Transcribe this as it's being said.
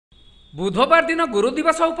बुधवार दिन गुरु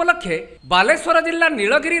दिवस उपलक्षे बालेश्वर जिला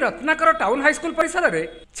नीलगिरी रत्नाकर टाउन हाईस्कल परिसर में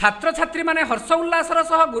छात्र छात्री माने हर्ष उल्लासर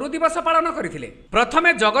सह गुरु दिवस पालन करथिले।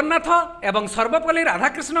 प्रथमे जगन्नाथ एवं सर्वपल्ली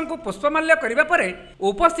राधाकृष्ण को पुष्पमाल्य करबा परे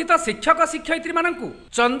उपस्थित शिक्षक शिक्षयित्री माननकु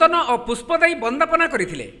चंदन और पुष्प देई वंदना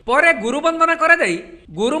करथिले। परे गुरु वंदना करा जाई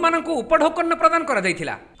गुरु माननकु उपढौकन प्रदान करा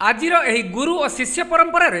जायथिला। आजिर एही गुरु और शिष्य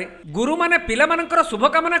परंपरा रे गुरु माने पिला माननकर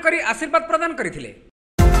शुभकामना करी आशीर्वाद प्रदान करथिले।